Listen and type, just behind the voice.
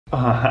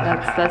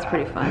That's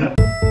pretty fun.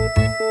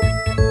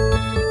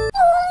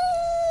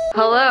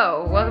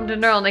 Hello, welcome to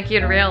NIRL, Nikki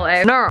in real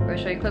life. NIRL, I'm gonna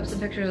show you clips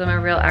and pictures of my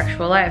real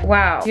actual life.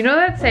 Wow, you know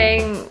that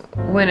saying,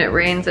 when it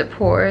rains it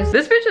pours?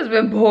 This bitch has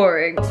been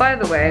pouring. By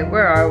the way,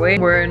 where are we?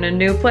 We're in a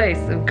new place,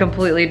 a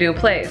completely new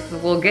place.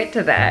 We'll get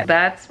to that.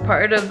 That's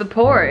part of the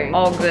pouring.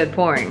 All good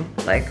pouring,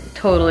 like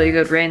totally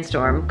good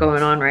rainstorm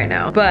going on right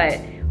now.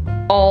 But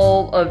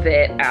all of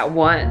it at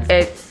once.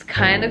 It's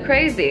kind of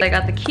crazy. I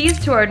got the keys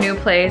to our new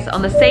place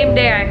on the same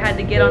day I had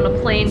to get on a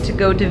plane to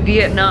go to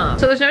Vietnam.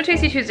 So there's no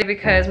Tasty Tuesday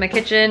because my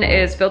kitchen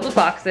is filled with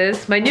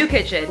boxes. My new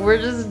kitchen. We're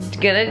just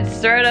gonna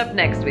start up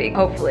next week,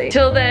 hopefully.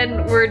 Till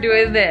then, we're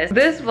doing this.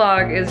 This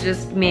vlog is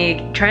just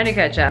me trying to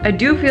catch up. I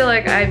do feel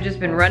like I've just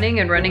been running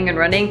and running and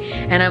running,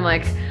 and I'm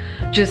like,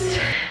 just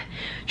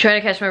trying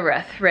to catch my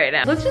breath right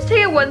now. Let's just take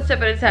it one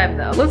step at a time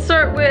though. Let's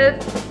start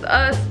with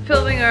us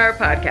filming our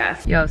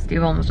podcast. Yo,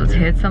 Steve almost just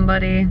hit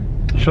somebody.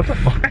 Shut the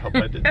fuck up,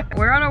 I didn't.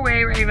 We're on our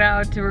way right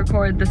now to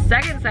record the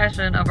second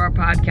session of our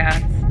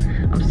podcast.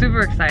 I'm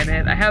super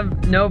excited. I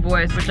have no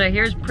voice, which I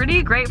hear is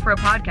pretty great for a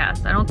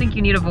podcast. I don't think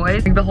you need a voice.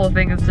 I think the whole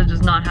thing is to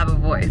just not have a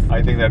voice.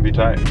 I think that'd be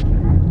tight.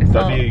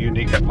 That'd be a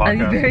unique podcast. That'd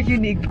be a very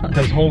unique podcast.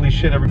 Because holy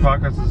shit, every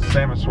podcast is the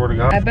same, I swear to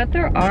God. I bet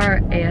there are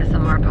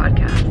ASMR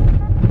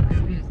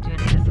podcasts. We just do an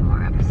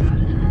ASMR episode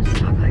and just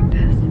talk like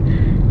this.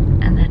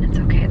 And then it's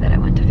okay that I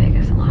went to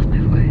Vegas and lost my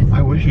voice.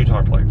 I wish you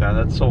talked like that.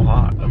 That's so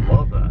hot. I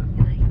love that.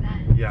 You like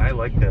that? Yeah, I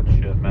like that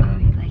shit, man. Oh,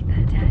 you like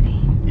that, Daddy?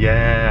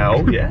 Yeah,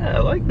 oh yeah, I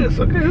like this.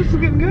 Okay, this is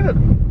getting good.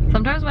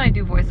 Sometimes when I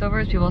do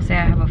voiceovers, people say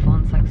I have a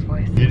phone sex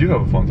voice. You do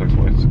have a phone sex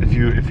voice,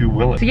 if you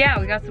will it. So yeah,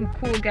 we got some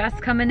cool guests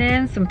coming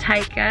in, some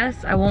tight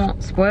guests. I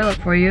won't spoil it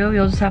for you.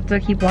 You'll just have to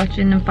keep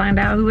watching and find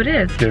out who it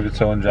is. David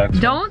So and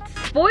Jackson. Don't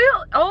spoil,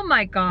 oh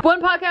my God.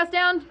 One podcast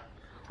down,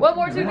 one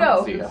more to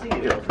go.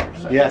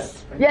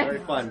 Yes. Yes. Very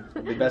fun.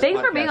 The best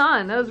Thanks for being podcast.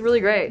 on, that was really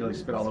great. Really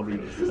spit all over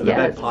you.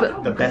 Yes,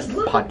 The best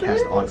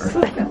podcast on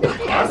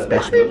earth.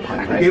 Best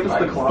podcast. Give us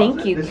the claw.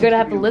 Thank you. You're gonna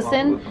have to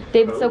listen.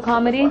 David So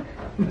Comedy.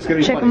 It's gonna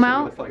be Check funny. them It's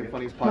out. the fucking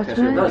funniest podcast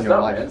in your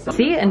life.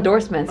 See,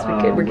 endorsements,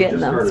 we're getting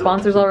them.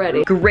 Sponsors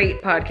already.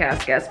 Great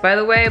podcast guests. By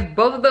the way,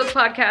 both of those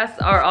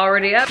podcasts are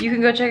already up. You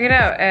can go check it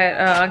out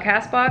at on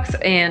Castbox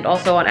and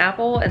also on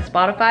Apple and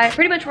Spotify.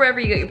 Pretty much wherever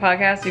you get your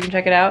podcasts, you can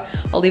check it out.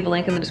 I'll leave a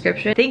link in the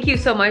description. Thank you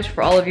so much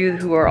for all of you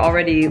who are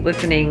already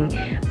listening.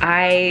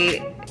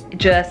 I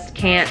just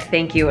can't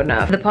thank you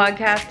enough. The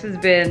podcast has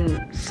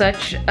been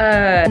such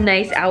a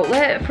nice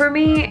outlet for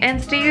me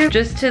and Steve,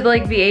 just to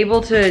like be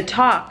able to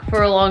talk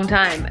for a long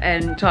time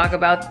and talk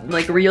about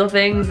like real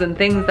things and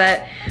things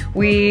that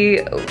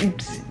we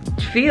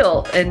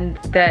feel and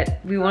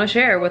that we want to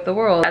share with the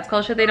world. That's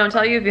called Shit They Don't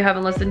Tell You. If you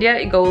haven't listened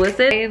yet, go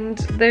listen. And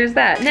there's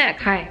that.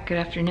 Next. Hi, good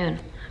afternoon.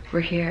 We're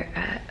here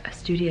at a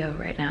studio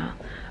right now,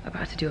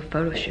 about to do a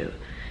photo shoot.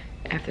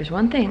 And if there's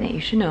one thing that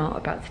you should know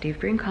about Steve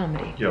Green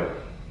Comedy, Yo,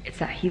 it's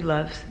that he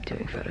loves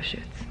doing photo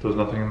shoots. there's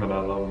nothing that I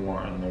love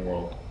more in the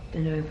world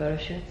And doing photo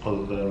shoots?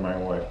 other than my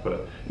wife,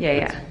 but Yeah,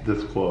 it's yeah.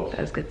 this close. That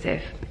was good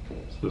save.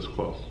 It's this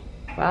close.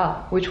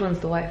 Wow, which one's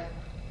the wife?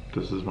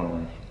 This is my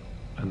wife,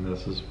 and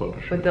this is photo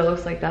shoot. But that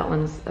looks like that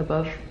one's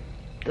above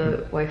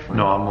the wife one.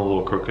 No, I'm a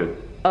little crooked.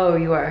 Oh,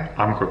 you are?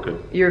 I'm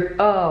crooked. You're,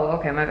 oh,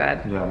 okay, my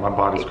bad. Yeah, my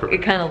body's It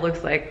crooked. kind of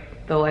looks like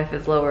the wife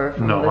is lower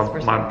from No, this my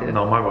perspective.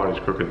 my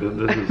body's crooked.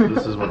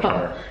 This is much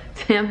higher.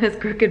 Damn, his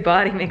crooked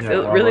body makes Yeah,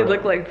 it my really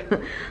body-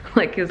 look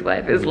like his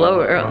wife is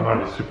lower. My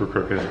body's super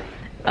crooked.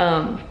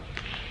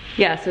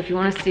 Yeah, so if you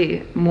want to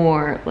see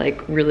more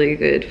like really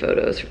good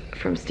photos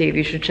from Steve,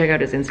 you should check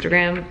out his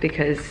Instagram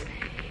because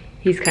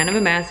he's kind of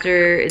a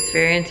master. It's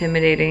very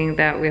intimidating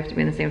that we have to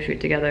be in the same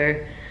shoot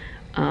together.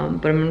 But I'm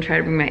gonna try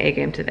to bring my A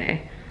game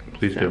today.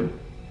 Please do.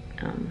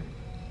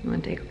 You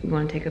want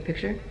to take a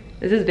picture?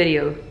 This is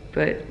video,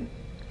 but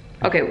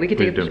okay, we could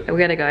take a Please do. picture. We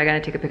gotta go. I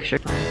gotta take a picture.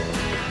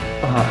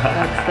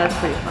 That's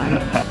pretty fun.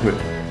 Wait.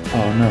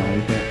 Oh no,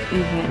 you can't.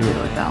 You can't do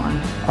it with that one.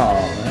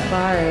 Oh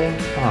man.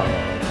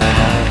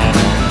 Sorry.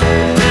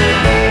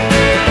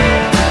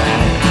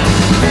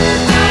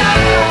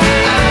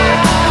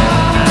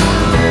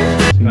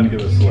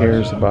 He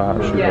cares about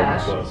how she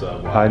Yeah. looks.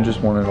 I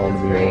just want it all to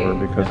be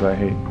over because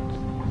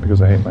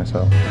I hate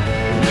myself.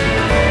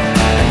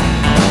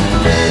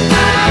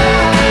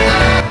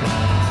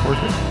 Work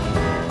it.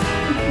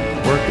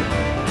 Work it.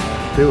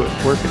 Do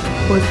it. Work it.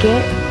 Work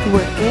it,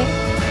 work it,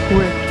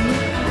 work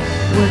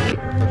it,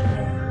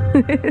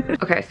 work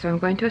it. Okay, so I'm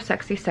going to a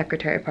sexy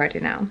secretary party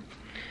now.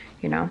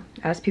 You know,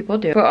 as people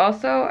do. But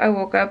also, I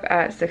woke up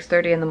at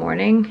 6:30 in the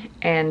morning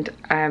and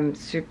I'm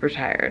super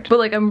tired. But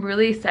like, I'm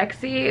really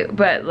sexy,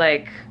 but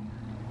like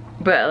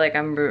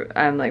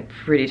I'm like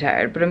pretty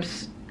tired. But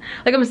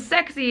I'm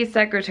sexy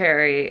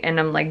secretary and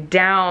I'm like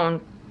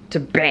down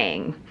to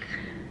bang.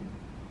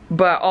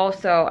 But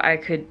also I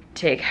could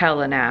take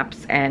hella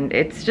naps and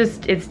it's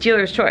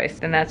dealer's choice.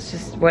 And that's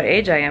just what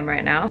age I am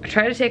right now. I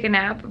tried to take a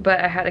nap, but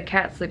I had a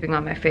cat sleeping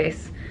on my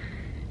face.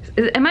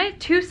 Am I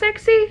too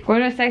sexy? Going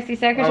to a sexy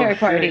secretary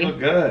party. You look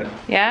good.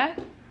 Yeah?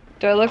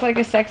 Do I look like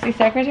a sexy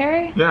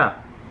secretary? Yeah.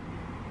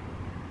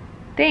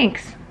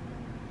 Thanks.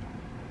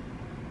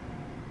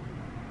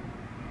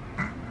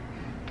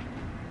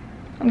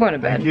 I'm going to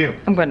bed. Thank you.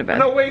 I'm going to bed.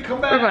 No, wait, come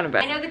back. We're going to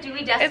bed. I know the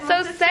Dewey Decimal It's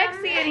so System.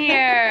 sexy in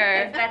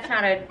here. That's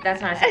not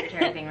a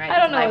secretary thing, right? I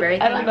don't It's a know. library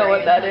I don't know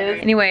what that librarian.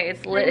 is. Anyway,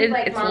 it's lit.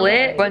 It's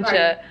lit. Bunch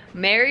of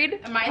married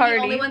Am I party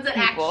the only ones that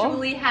people.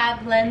 actually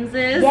have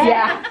lenses?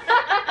 Yeah.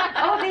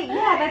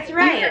 Yeah, that's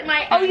right.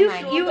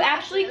 You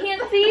actually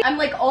can't see? I'm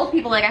like old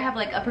people. Like I have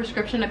like a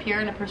prescription up here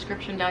and a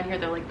prescription down here.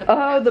 They're like the.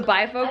 Oh, the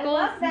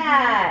bifocals.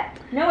 that.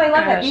 No, I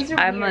love that. Gosh, These are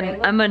I'm weird.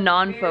 a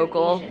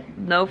non-focal.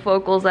 No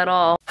focals at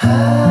all.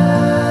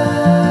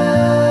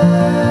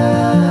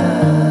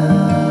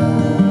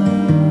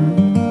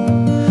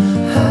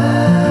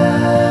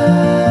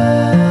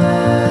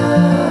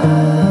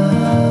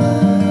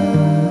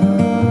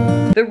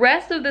 The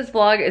rest of this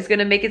vlog is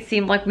gonna make it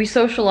seem like we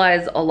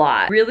socialize a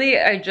lot. Really,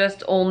 I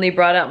just only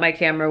brought out my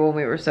camera when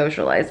we were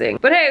socializing.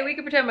 But hey, we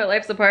can pretend my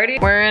life's a party.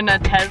 We're in a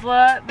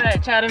Tesla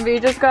that Chad and V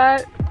just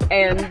got.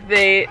 And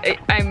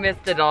I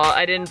missed it all.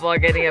 I didn't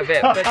vlog any of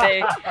it, but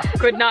they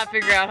could not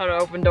figure out how to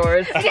open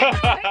doors.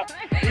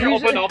 You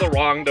opened all the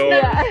wrong doors.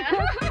 Yeah.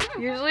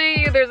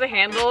 Usually there's a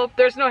handle.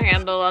 There's no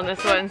handle on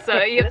this one,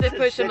 so you have to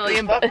push a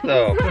million buttons.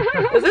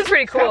 This is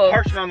pretty cool. Stop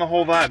harshing on the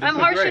whole vibe. I'm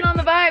harshing on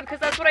the vibe because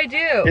that's what I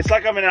do. It's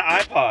like I'm in an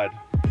iPod.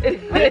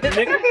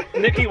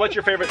 Nikki, what's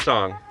your favorite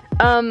song?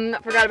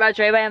 Forgot About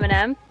Dre by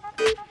Eminem.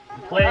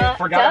 Play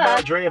Forgot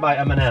About Dre by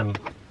Eminem.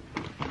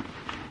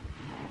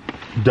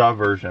 Duh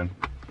version.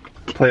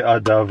 Play a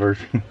Duh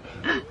version.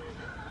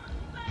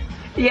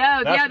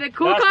 Yeah, the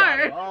cool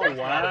car. Oh,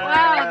 wow.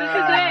 Wow, this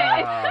is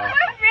it.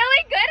 I'm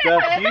really good at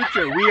The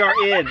future. We are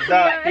in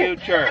the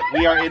future.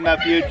 We are in the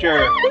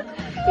future.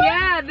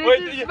 Yeah,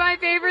 this is my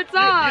favorite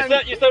song.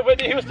 You said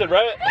Whitney Houston,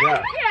 right?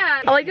 Yeah.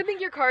 Yeah. I like to think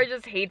your car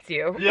just hates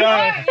you.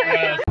 Yes.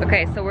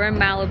 Okay, so we're in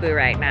Malibu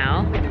right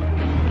now.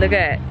 Look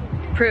at it.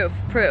 Proof,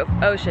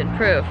 ocean,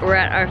 proof. We're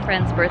at our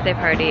friend's birthday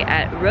party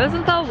at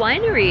Rosenthal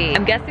Winery.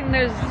 I'm guessing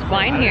there's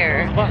wine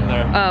here.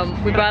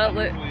 We bought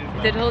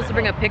they told us to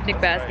bring a picnic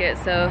basket,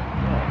 so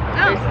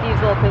there's Steve's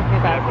little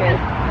picnic basket.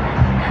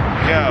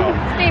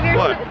 Yeah. Steve, you're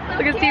What?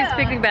 look at Steve's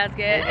picnic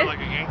basket. Like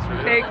a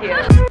gangster. Very cute.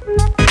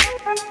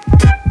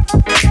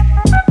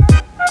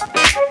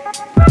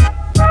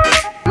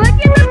 Look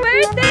at the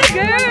birthday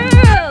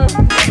girl!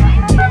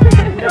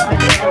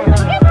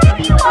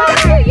 You are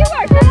good! You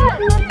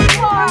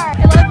are!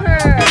 I love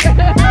her!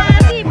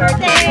 Happy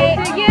birthday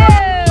to you!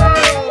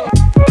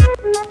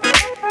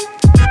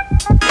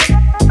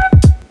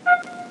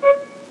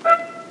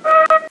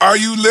 Are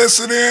you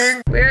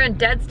listening? We're in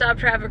dead stop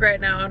traffic right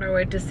now on our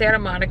way to Santa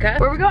Monica.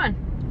 Where are we going?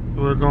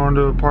 We're going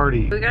to a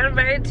party. We got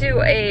invited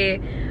to a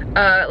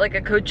like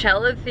a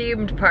Coachella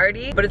themed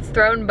party, but it's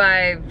thrown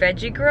by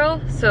Veggie Grill,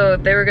 so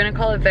they were gonna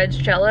call it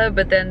Vegcella,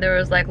 but then there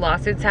was like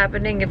lawsuits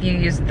happening if you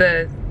use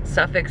the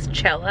suffix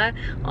cella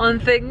on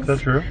things. Is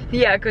that true?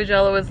 Yeah,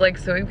 Coachella was like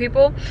suing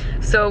people,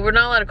 so we're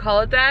not allowed to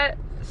call it that.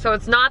 So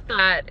it's not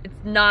that.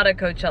 It's not a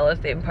Coachella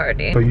themed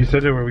party. But you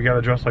said it where we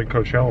gotta dress like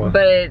Coachella.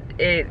 But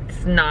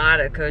it's not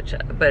a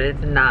Coachella. But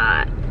it's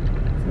not.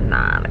 It's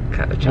not a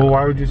Coachella. Well,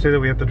 why would you say that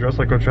we have to dress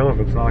like Coachella if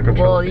it's not a Coachella?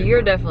 Well, theme?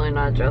 you're definitely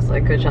not dressed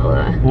like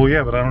Coachella. Well,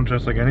 yeah, but I don't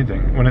dress like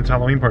anything. When it's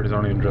Halloween parties, I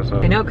don't even dress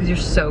up. I know, because you're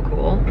so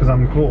cool. Because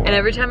I'm cool. And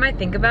every time I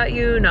think about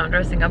you not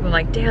dressing up, I'm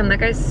like, damn, that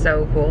guy's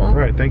so cool.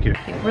 Right, thank you.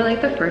 We're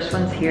like the first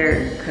ones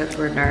here because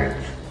we're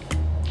nerds.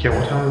 Yeah,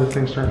 what time does this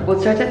thing start? Well,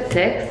 it starts at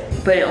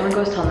 6, but it only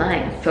goes till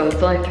 9, so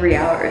it's only 3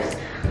 hours.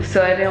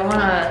 So I didn't want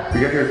to...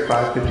 We got here at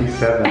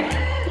 5:57.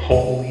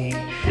 Holy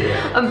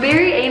shit. I'm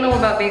very anal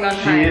about being on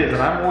time. She is,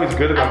 and I'm always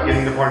good about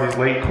getting to parties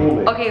late, cool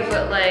late. Okay,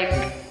 but like,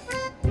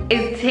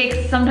 it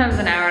takes sometimes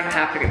an hour and a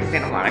half to get to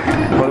Santa Monica.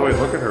 By the way,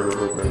 look at her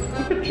real quick.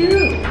 Look at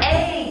you.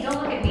 Hey,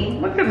 don't look at me.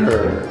 Look at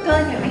her. Don't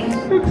look at me.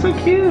 You look so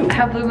cute. I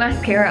have blue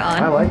mascara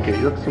on. I like it.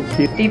 You look so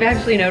cute. Steve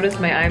actually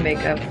noticed my eye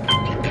makeup.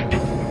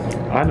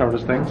 I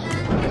notice things.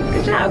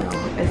 Good job.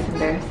 It's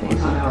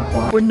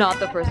embarrassing. We're not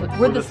the first one.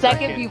 We're the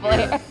second people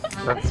here.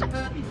 That's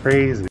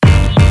crazy.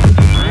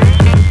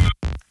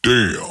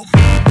 Damn.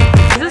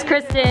 This is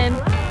Kristen.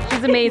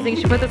 She's amazing.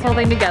 She put this whole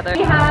thing together.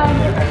 We have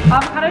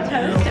avocado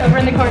toast over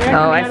in the corner.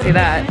 Oh, I see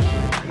that.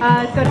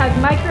 So it has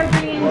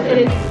microgreens, it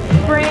is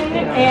spring,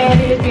 and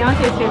it is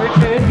Beyonce's favorite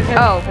food. Because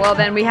Oh, well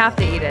then we have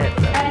to eat it.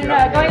 And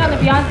going on the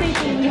Beyonce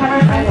theme, we have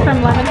our friends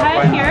from Lemon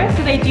Hive here.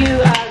 So they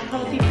do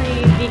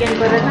cruelty-free vegan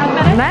glitter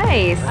cosmetics.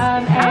 Nice.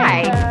 And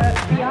Hi.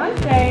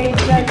 Beyonce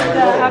just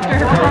after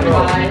her performance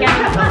this weekend,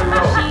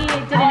 she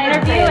did an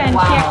interview and she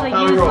actually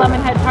used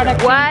Lemon Hive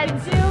products. What?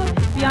 Into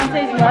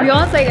Beyonce's look.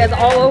 Beyonce is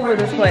all over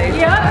this place.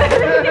 Yeah.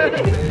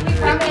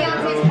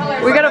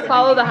 We gotta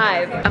follow the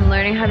hive. I'm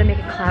learning how to make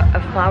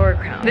a flower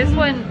crown. This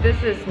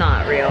is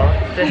not real.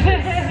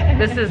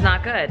 This is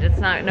not good. It's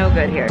no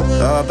good here.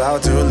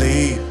 About to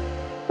leave,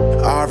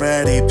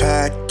 already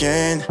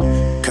packing.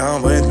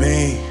 Come with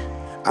me,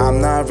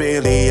 I'm not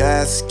really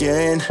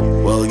asking.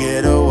 We'll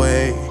get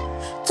away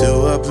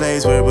to a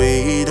place where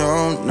we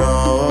don't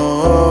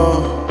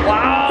know.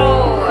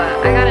 Wow,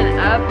 I got an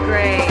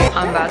upgrade.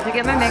 I'm about to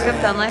get my makeup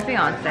done like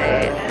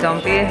Beyonce.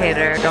 Don't be a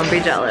hater. Don't be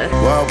jealous.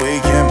 What we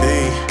can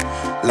be,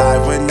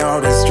 life with no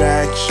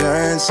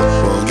distractions.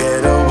 We'll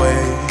get away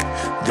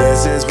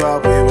This is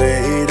what we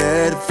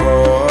waited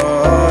for.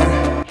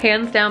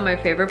 Hands down, my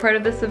favorite part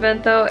of this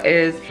event though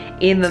is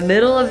in the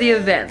middle of the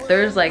event.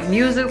 There's like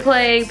music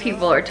playing,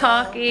 people are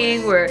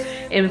talking, we're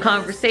in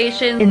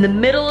conversation. In the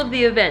middle of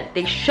the event,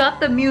 they shut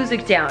the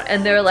music down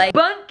and they're like,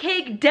 Bunk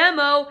Cake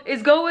Demo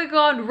is going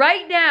on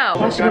right now.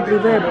 Ventura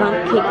Blvd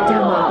Bunk Cake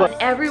Demo. And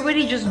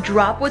everybody just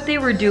dropped what they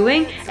were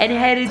doing and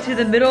headed to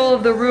the middle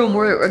of the room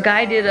where a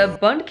guy did a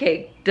bun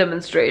cake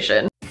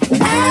demonstration.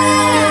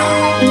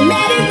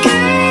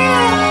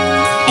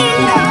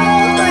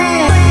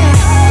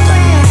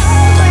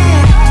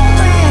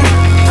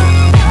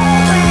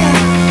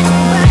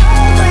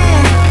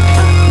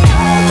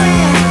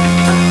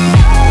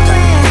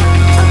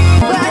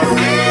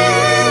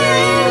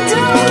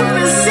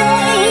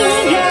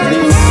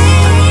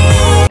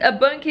 A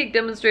bun cake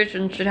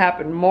demonstration should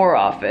happen more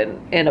often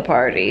in a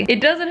party.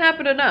 It doesn't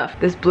happen enough.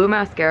 This blue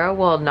mascara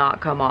will not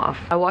come off.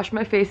 I washed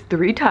my face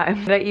 3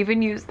 times. I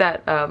even used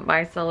that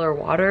micellar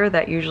water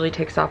that usually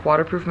takes off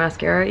waterproof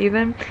mascara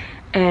even,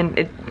 and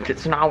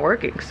it's not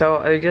working.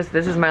 So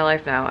this is my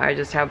life now. I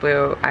have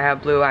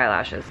blue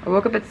eyelashes. I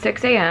woke up at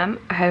 6 a.m.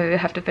 I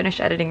have to finish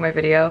editing my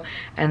video,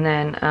 and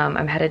then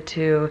I'm headed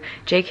to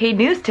JK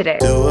News today.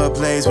 To a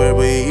place where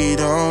we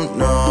don't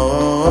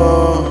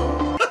know.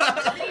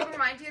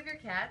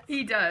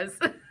 He does.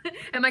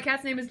 And my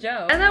cat's name is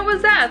Joe. And that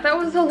was that. That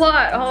was a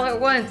lot all at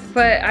once.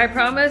 But I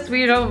promise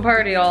we don't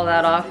party all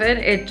that often.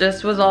 It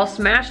just was all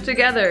smashed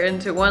together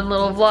into one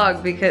little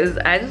vlog because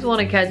I just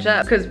want to catch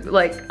up. Because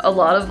like a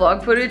lot of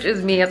vlog footage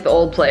is me at the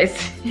old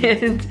place.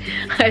 And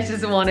I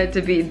just want it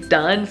to be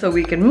done so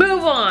we can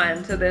move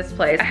on to this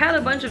place. I had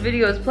a bunch of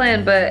videos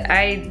planned, but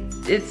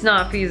it's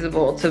not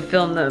feasible to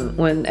film them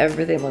when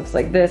everything looks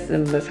like this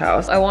in this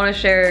house. I want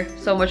to share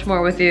so much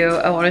more with you.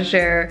 I want to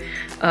share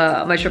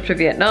my trip to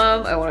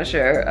Vietnam. I want to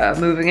share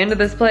moving into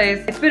this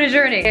place. It's been a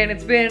journey, and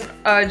it's been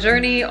a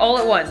journey all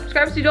at once.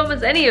 Subscribe so you don't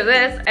miss any of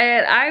this,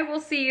 and I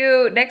will see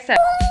you next time.